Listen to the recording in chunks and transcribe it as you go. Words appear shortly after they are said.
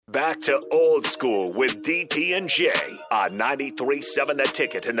Back to old school with DP and J on 93.7 The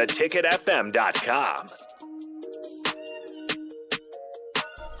Ticket and theticketfm.com.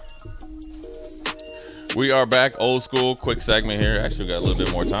 We are back, old school, quick segment here. Actually, we got a little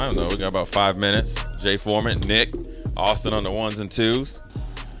bit more time, though. We got about 5 minutes. Jay Foreman, Nick, Austin on the ones and twos.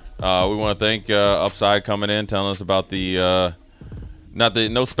 We want to thank Upside coming in, telling us about the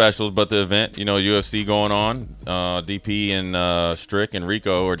no specials, but the event, UFC going on. DP and Strick and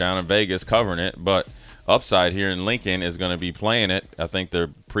Rico are down in Vegas covering it, but Upside here in Lincoln is going to be playing it. I think their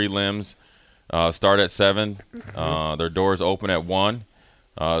prelims start at 7. Their doors open at 1.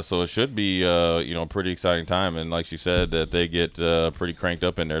 So it should be, a pretty exciting time. And like she said, that they get pretty cranked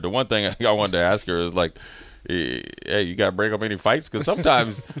up in there. The one thing I wanted to ask her is, like, hey, you got to break up any fights? Because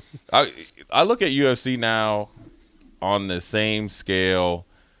sometimes I look at UFC now on the same scale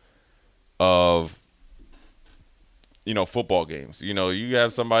of, football games. You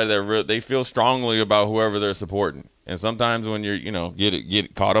have somebody that they feel strongly about whoever they're supporting. And sometimes when you're,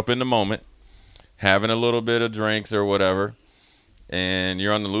 get caught up in the moment, having a little bit of drinks or whatever, and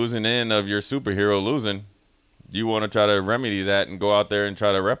you're on the losing end of your superhero losing, you want to try to remedy that and go out there and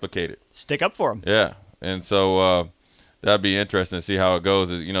try to replicate it. Stick up for them. Yeah. And so that'd be interesting to see how it goes.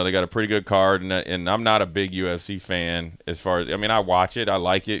 They got a pretty good card, and I'm not a big UFC fan as far as – I watch it. I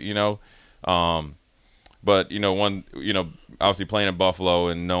like it, but, obviously playing in Buffalo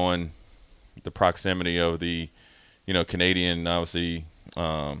and knowing the proximity of the, Canadian, obviously,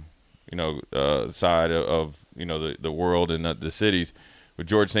 side of the world and the cities, with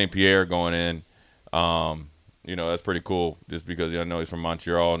George St. Pierre going in, that's pretty cool just because I know he's from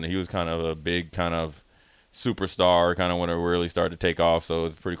Montreal, and he was kind of a big kind of superstar kind of when it really started to take off, so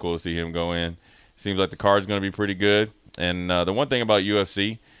it's pretty cool to see him go in. Seems like the card's going to be pretty good. And the one thing about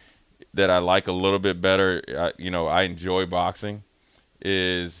UFC that I like a little bit better, I enjoy boxing,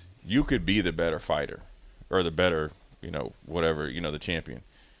 is you could be the better fighter or the better, whatever, the champion.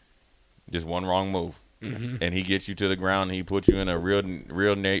 Just one wrong move. Mm-hmm. And he gets you to the ground, and he puts you in a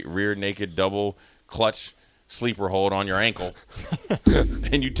rear naked double clutch sleeper hold on your ankle,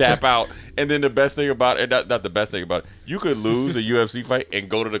 and you tap out. And then the best thing about it, not the best thing about it, you could lose a UFC fight and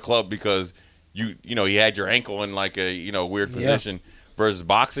go to the club because you had your ankle in like a weird position. Versus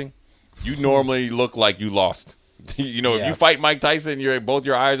boxing, you normally look like you lost. If you fight Mike Tyson, both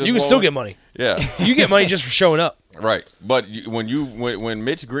your eyes are you can still get money. Yeah, you get money just for showing up. Right, but when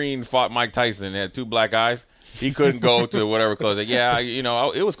Mitch Green fought Mike Tyson and had 2 black eyes, he couldn't go to whatever close.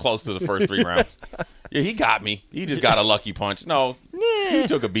 It was close to the first 3 rounds. Yeah, he got me. He just got a lucky punch. No, he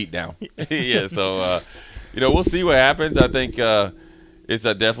took a beat down. Yeah, so we'll see what happens. I think it's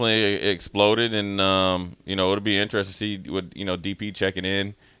definitely exploded, and it'll be interesting to see what DP checking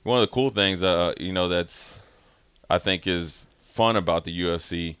in. One of the cool things that's I think is fun about the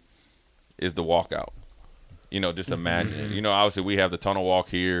UFC is the walkout. Just imagine it. Obviously we have the tunnel walk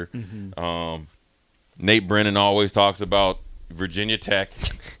here. Mm-hmm. Nate Brennan always talks about Virginia Tech.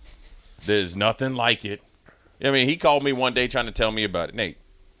 There's nothing like it. He called me one day trying to tell me about it. Nate,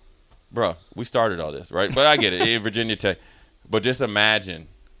 bro, we started all this, right? But I get it, in Virginia Tech. But just imagine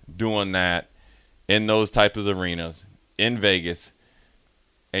doing that in those types of arenas in Vegas,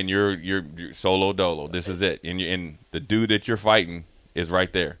 and you're solo dolo. This is it. And the dude that you're fighting is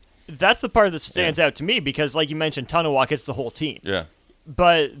right there. That's the part that stands out to me because, like you mentioned, tunnel walk, it's the whole team. Yeah.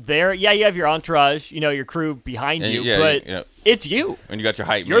 But there, you have your entourage, your crew behind you, but it's you. And you got your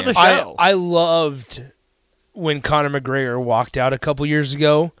hype man. You're the show. I loved when Conor McGregor walked out a couple years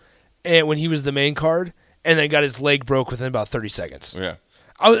ago, and when he was the main card, and then got his leg broke within about 30 seconds. Yeah.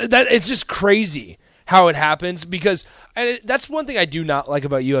 It's just crazy how it happens because that's one thing I do not like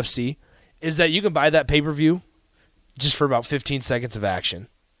about UFC is that you can buy that pay-per-view just for about 15 seconds of action.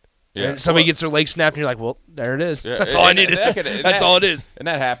 Yeah. And somebody gets their leg snapped, and you're like, well, there it is. Yeah. That's all I needed. That's all it is. And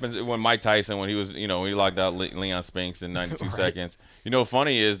that happens when Mike Tyson, when he was, he locked out Leon Spinks in 92 seconds.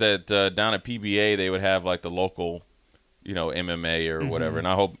 Funny is that down at PBA, they would have, like, the local, MMA or whatever. And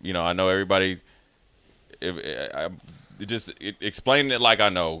I hope, I know everybody, explain it like I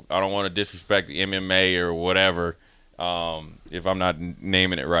know. I don't want to disrespect the MMA or whatever if I'm not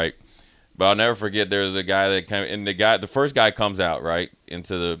naming it right. But I'll never forget there was a guy that came, and the first guy comes out, right,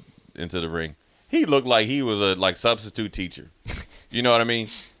 into the ring. He looked like he was a substitute teacher. You know what I mean?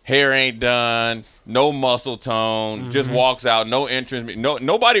 Hair ain't done, no muscle tone, just walks out, no entrance,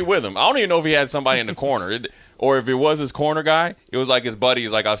 nobody with him. I don't even know if he had somebody in the corner. Or if it was his corner guy, it was like his buddy.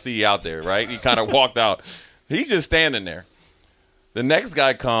 He's like, I'll see you out there, right? He kind of walked out. He's just standing there. The next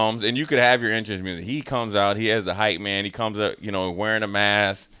guy comes, and you could have your entrance music. He comes out. He has the hype man. He comes out, wearing a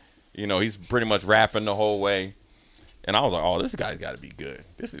mask. He's pretty much rapping the whole way. And I was like, oh, this guy's got to be good.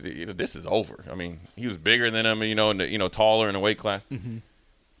 This is over. I mean, he was bigger than him, and taller in the weight class. Mm-hmm.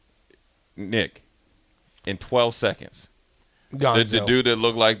 Nick, in 12 seconds, the dude that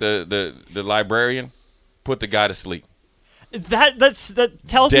looked like the librarian put the guy to sleep. That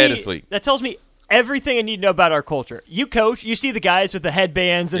tells Dead me asleep. That tells me everything I need to know about our culture. You coach, you see the guys with the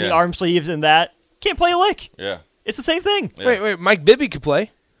headbands and the arm sleeves and that can't play a lick. Yeah, it's the same thing. Yeah. Wait, Mike Bibby could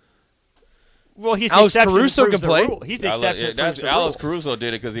play. Well, he's the Alex exception Caruso that proves can the play. rule. He's the exception. Alex Caruso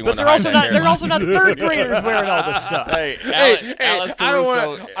did it because he but won the they're also not third graders wearing all this stuff. Hey, Alex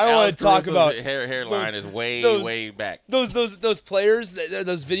Caruso, I don't want to talk about hairline is way back. Those players,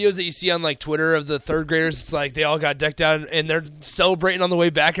 those videos that you see on like Twitter of the third graders. It's like they all got decked out and they're celebrating on the way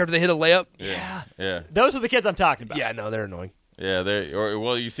back after they hit a layup. Yeah. Those are the kids I'm talking about. Yeah, no, they're annoying. Yeah,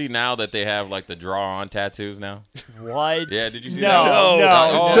 you see now that they have like the draw-on tattoos now. What? Yeah, did you see that?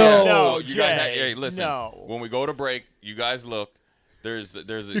 No. You guys, hey, listen. No. When we go to break, you guys look.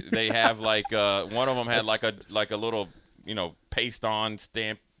 They have like one of them had like a little paste-on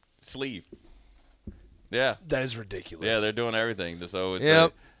stamp sleeve. Yeah, that is ridiculous. Yeah, they're doing everything. So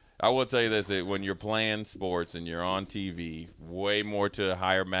it's I will tell you this: when you're playing sports and you're on TV, way more to a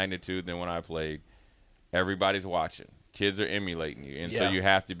higher magnitude than when I played. Everybody's watching. Kids are emulating you, and so you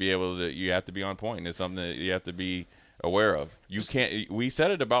have to be you have to be on point. And it's something that you have to be aware of. You can't. We said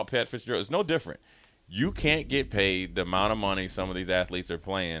it about Pat Fitzgerald. It's no different. You can't get paid the amount of money some of these athletes are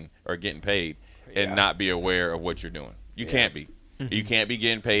getting paid, and not be aware of what you're doing. You can't be. Mm-hmm. You can't be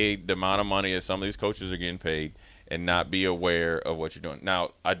getting paid the amount of money that some of these coaches are getting paid, and not be aware of what you're doing.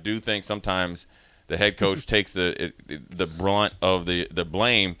 Now, I do think sometimes the head coach takes the brunt of the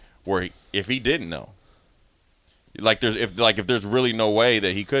blame, where if he didn't know. If there's really no way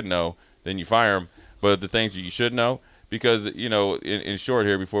that he could know, then you fire him. But the things that you should know, because in short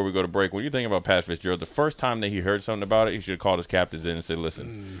here before we go to break, when you think about Pat Fitzgerald, the first time that he heard something about it, he should have called his captains in and said,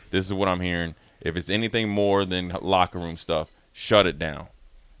 "Listen, this is what I'm hearing. If it's anything more than locker room stuff, shut it down.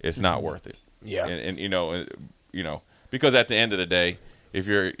 It's not worth it." Yeah, and because at the end of the day, if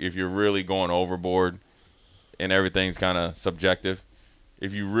you're really going overboard, and everything's kind of subjective.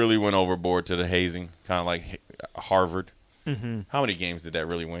 If you really went overboard to the hazing, kind of like Harvard, how many games did that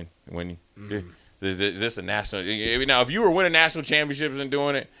really win? Is this a national? Now, if you were winning national championships and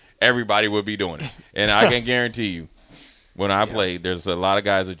doing it, everybody would be doing it. And I can guarantee you, when I played, there's a lot of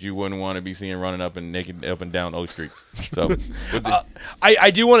guys that you wouldn't want to be seeing running up and down O Street. So, I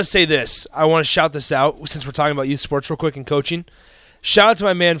do want to say this. I want to shout this out since we're talking about youth sports real quick and coaching. Shout out to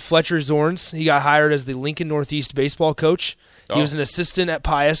my man Fletcher Zorns. He got hired as the Lincoln Northeast baseball coach. He was an assistant at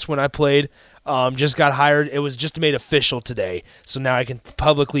Pius when I played. Just got hired. It was just made official today, so now I can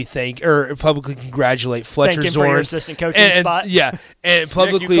publicly congratulate Fletcher Thank him Zorns for your assistant coaching spot. Yeah, and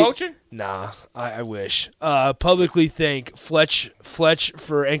publicly. Nick, you coaching? Nah, I wish. Publicly thank Fletch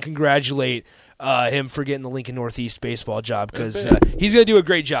and congratulate him for getting the Lincoln Northeast baseball job because he's going to do a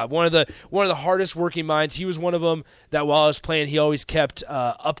great job. One of the hardest working minds. He was one of them that while I was playing, he always kept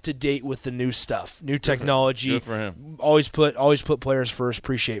up to date with the new stuff, new technology. Good for him. Always put players first.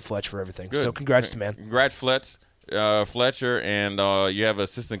 Appreciate Fletch for everything. Good. So congrats to man. Congrats, Fletcher, and you have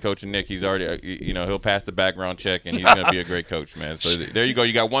assistant coach Nick. He's already, he'll pass the background check, and he's going to be a great coach, man. So there you go.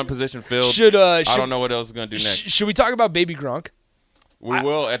 You got one position filled. I don't know what else is going to do next. Should we talk about Baby Gronk? We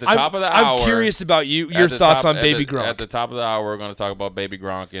will at the top of the hour. I'm curious about your thoughts on Baby Gronk. At the top of the hour, we're going to talk about Baby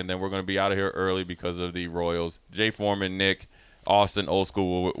Gronk, and then we're going to be out of here early because of the Royals. Jay Foreman, Nick, Austin, Old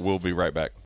School. We'll be right back.